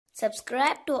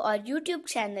Subscribe to our YouTube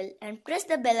channel and press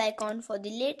the bell icon for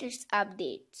the latest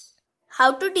updates.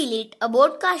 How to delete a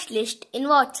broadcast list in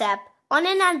WhatsApp on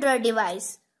an Android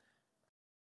device.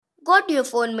 Go to your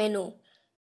phone menu.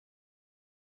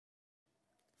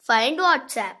 Find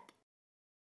WhatsApp.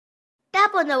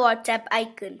 Tap on the WhatsApp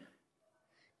icon.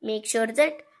 Make sure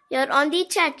that you are on the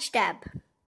Chats tab.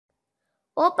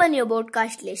 Open your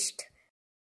broadcast list.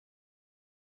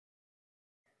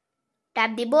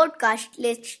 Tap the broadcast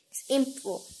list's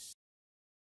info.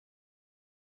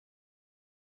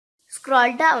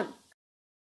 Scroll down.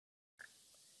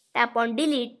 Tap on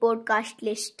Delete Broadcast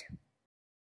List.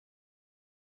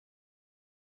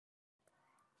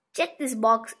 Check this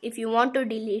box if you want to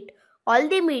delete all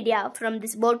the media from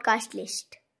this broadcast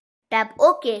list. Tap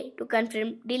OK to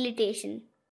confirm deletion.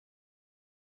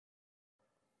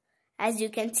 As you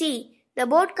can see, the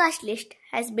broadcast list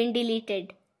has been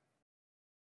deleted.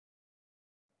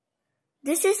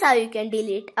 This is how you can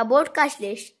delete a broadcast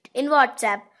list in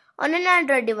WhatsApp on an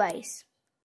Android device.